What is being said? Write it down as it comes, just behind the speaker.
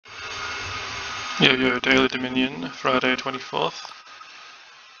Yo, Daily Dominion, Friday 24th.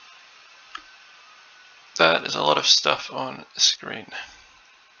 That is a lot of stuff on the screen.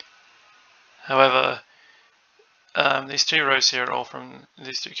 However, these two rows here are all from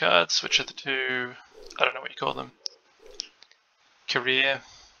these two cards, which are the two, I don't know what you call them, career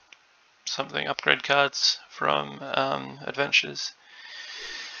something upgrade cards from Adventures.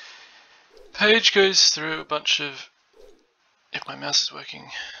 Page goes through a bunch of, if my mouse is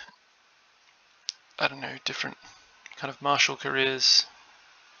working, I don't know, different kind of martial careers.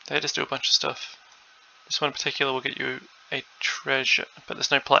 They just do a bunch of stuff. This one in particular will get you a treasure, but there's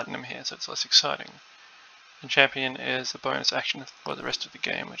no platinum here, so it's less exciting. And champion is a bonus action for the rest of the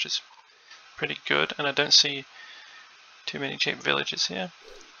game, which is pretty good, and I don't see too many cheap villages here.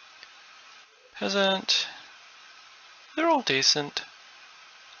 Peasant, they're all decent.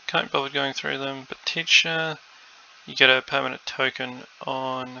 Can't bother going through them, but teacher, you get a permanent token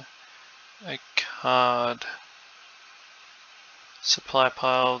on a card. Supply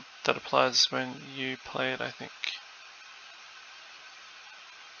pile that applies when you play it, I think.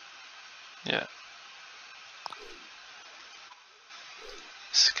 Yeah.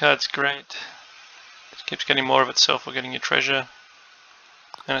 This card's great. It keeps getting more of itself while getting your treasure.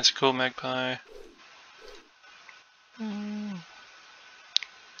 And it's a cool Magpie.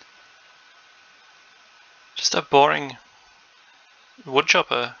 Just a boring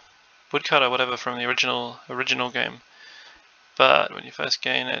woodcutter, whatever, from the original game. But when you first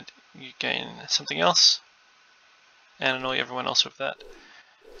gain it, you gain something else and annoy everyone else with that.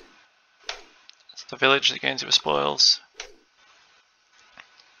 It's the village that gains your spoils.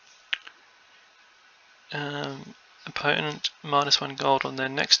 Opponent -1 gold on their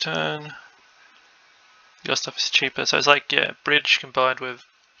next turn. Your stuff is cheaper, so it's like, yeah, bridge combined with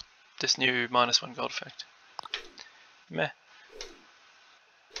this new -1 gold effect. Meh.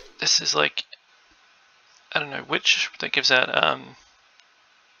 This is like, I don't know which, that gives out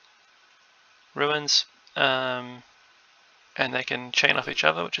ruins, and they can chain off each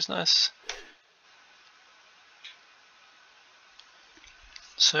other, which is nice.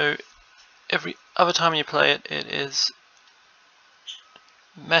 So every other time you play it, it is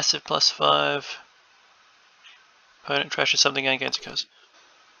massive +5. Opponent trashes something and gains a curse.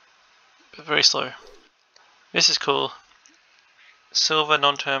 But very slow. This is cool. Silver,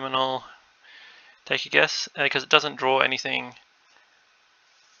 non-terminal. Take a guess, because it doesn't draw anything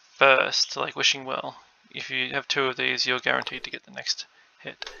first, like Wishing Well. If you have 2 of these, you're guaranteed to get the next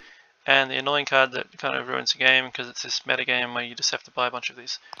hit. And the annoying card that kind of ruins the game, because it's this meta game where you just have to buy a bunch of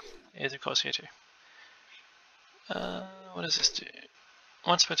these, is of course here too. What does this do?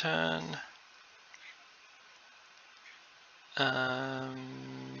 Once per turn.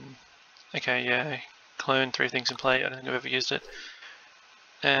 Okay, yeah, clone 3 things in play. I don't think I've ever used it.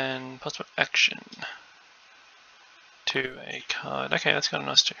 And possible action to a card. Okay, that's kind of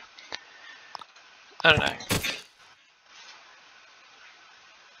nice too. I don't know.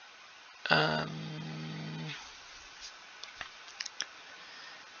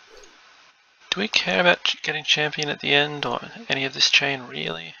 Do we care about getting champion at the end or any of this chain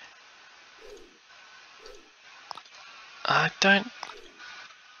really? I don't.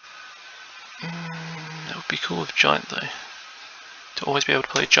 That would be cool with giant though. To always be able to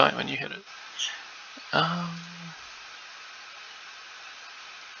play giant when you hit it.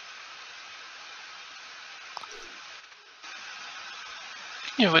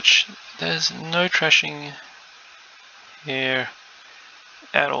 Speaking of which, there's no trashing here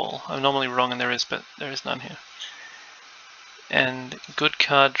at all. I'm normally wrong and there is, but there is none here. And good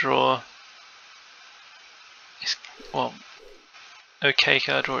card draw is, well, okay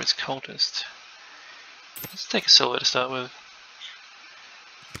card draw is cultist. Let's take a silver to start with.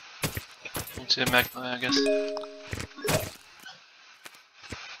 Into a Magpie, I guess.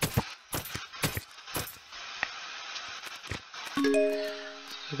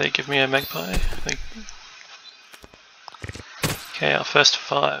 So they give me a Magpie. Okay, our first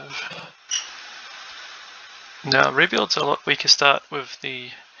 5. Now, rebuild's a lot weaker start with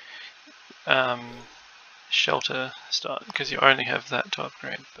the shelter start, because you only have that to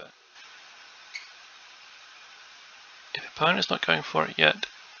upgrade, but if opponent's not going for it yet,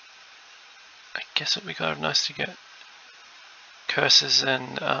 I guess it would be kind of nice to get curses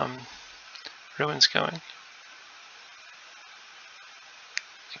and ruins going.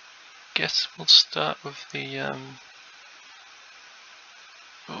 I guess we'll start with the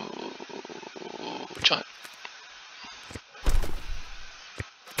giant.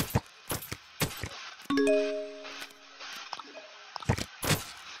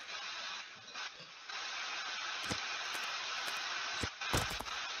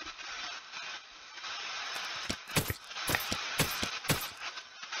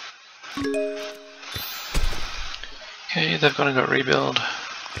 Okay, they've got to go rebuild.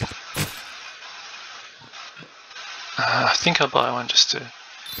 I think I'll buy one just to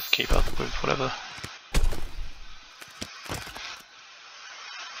keep up with whatever.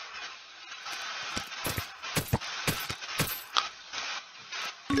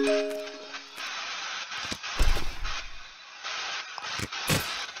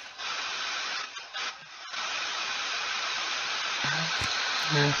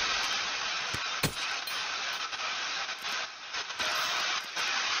 Yeah.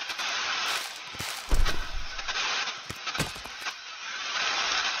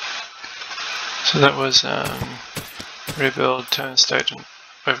 So that was rebuild, turn state, and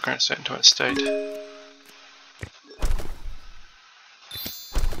overgrown state into its state.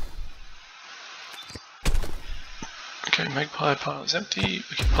 Okay, Magpie pile is empty.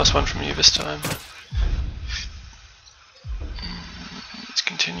 We get +1 from you this time. Let's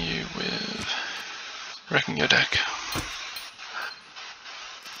continue with wrecking your deck.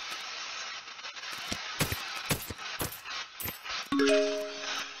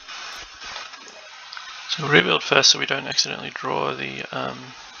 So we'll rebuild first so we don't accidentally draw the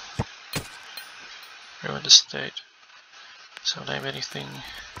ruined state. So I'll name anything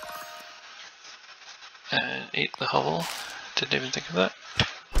and eat the hovel. Didn't even think of that.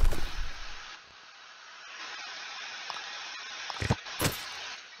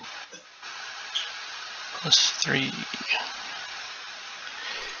 +3.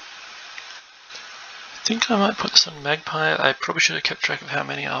 I think I might put this on Magpie. I probably should have kept track of how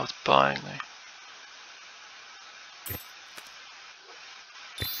many I was buying though.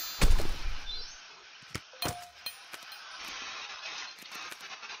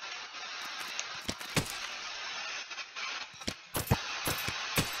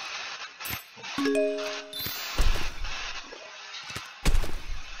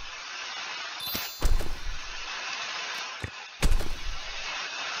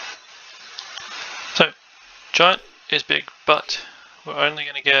 So, Giant is big, but we're only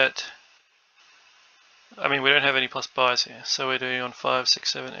going to get, I mean, we don't have any plus buys here, so we're doing on 5,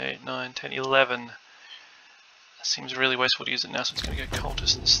 6, 7, 8, 9, 10, 11. That seems really wasteful to use it now, so it's going to go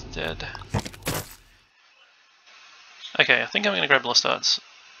Cultist instead. Okay, I think I'm going to grab Lost Arts.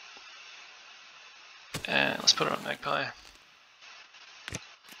 And let's put it on Magpie.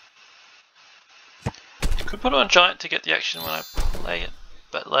 Could put it on Giant to get the action when I play it,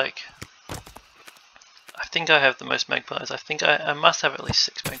 but like, I think I have the most Magpies. I think I must have at least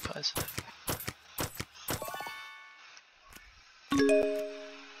 6 Magpies.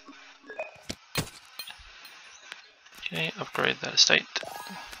 Okay, upgrade that estate.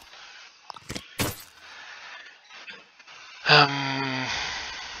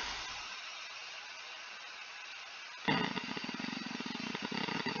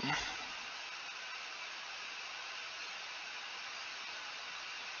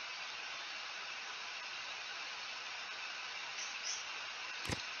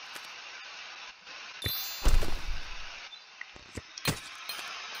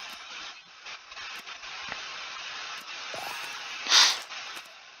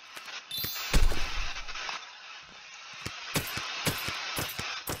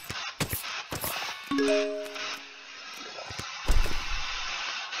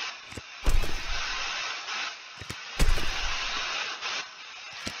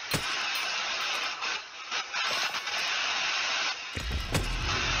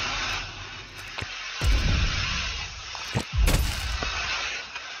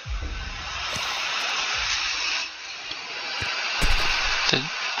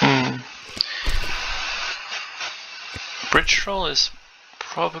 Bridge Troll is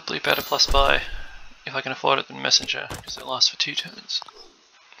probably better plus buy if I can afford it than Messenger, because it lasts for 2 turns.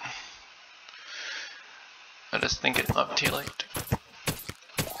 I just think it might be too late.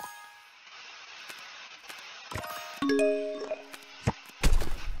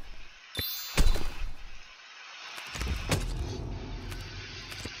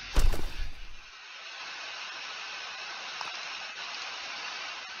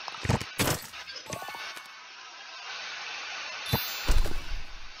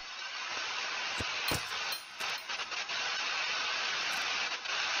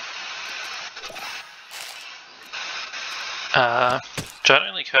 Giant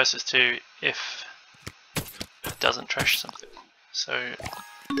only curses too if it doesn't trash something. So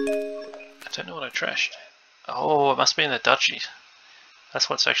I don't know what I trashed. Oh, it must be in the duchy. That's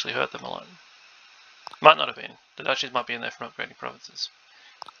what's actually hurt them a lot. Might not have been. The duchies might be in there from upgrading provinces.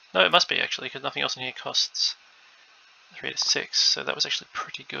 No, it must be actually, because nothing else in here costs 3 to 6, so that was actually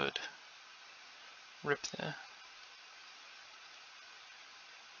pretty good. Rip there.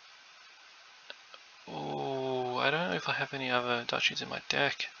 I don't know if I have any other duchies in my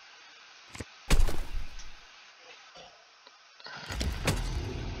deck.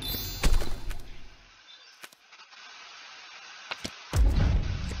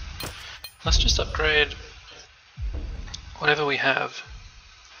 Let's just upgrade whatever we have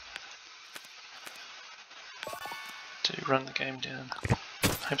to run the game down.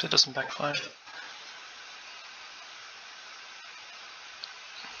 Hope that doesn't backfire.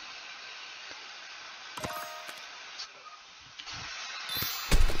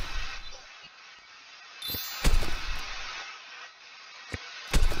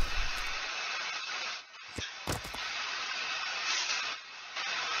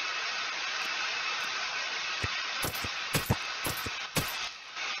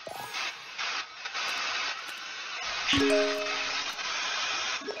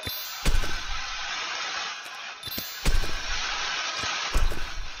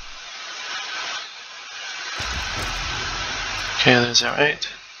 Okay, there's our 8.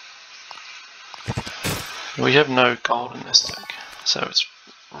 We have no gold in this deck, so it's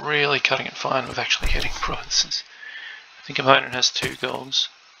really cutting it fine with actually getting provinces. I think opponent has 2 golds.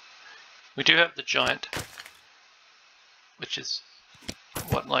 We do have the giant, which is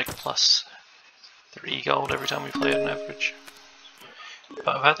what, like plus 3 gold every time we play it on average.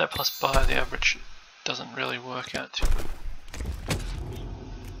 But I've had that plus by, the average doesn't really work out too good.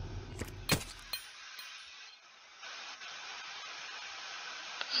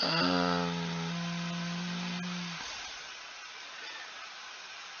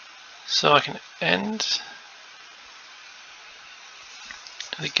 So I can end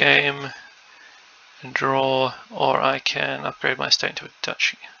the game and draw, or I can upgrade my state into a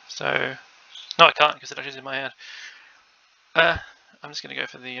duchy. So, no, I can't because the duchy's in my hand. I'm just going to go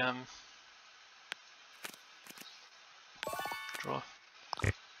for the draw.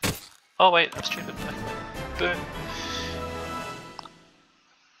 Oh wait, I'm stupid. Boom.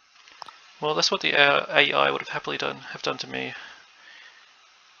 Well, that's what the AI would have happily have done to me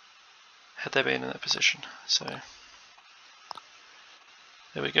had they been in that position. So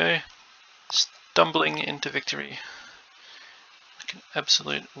there we go. Stumbling into victory like an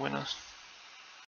absolute winner.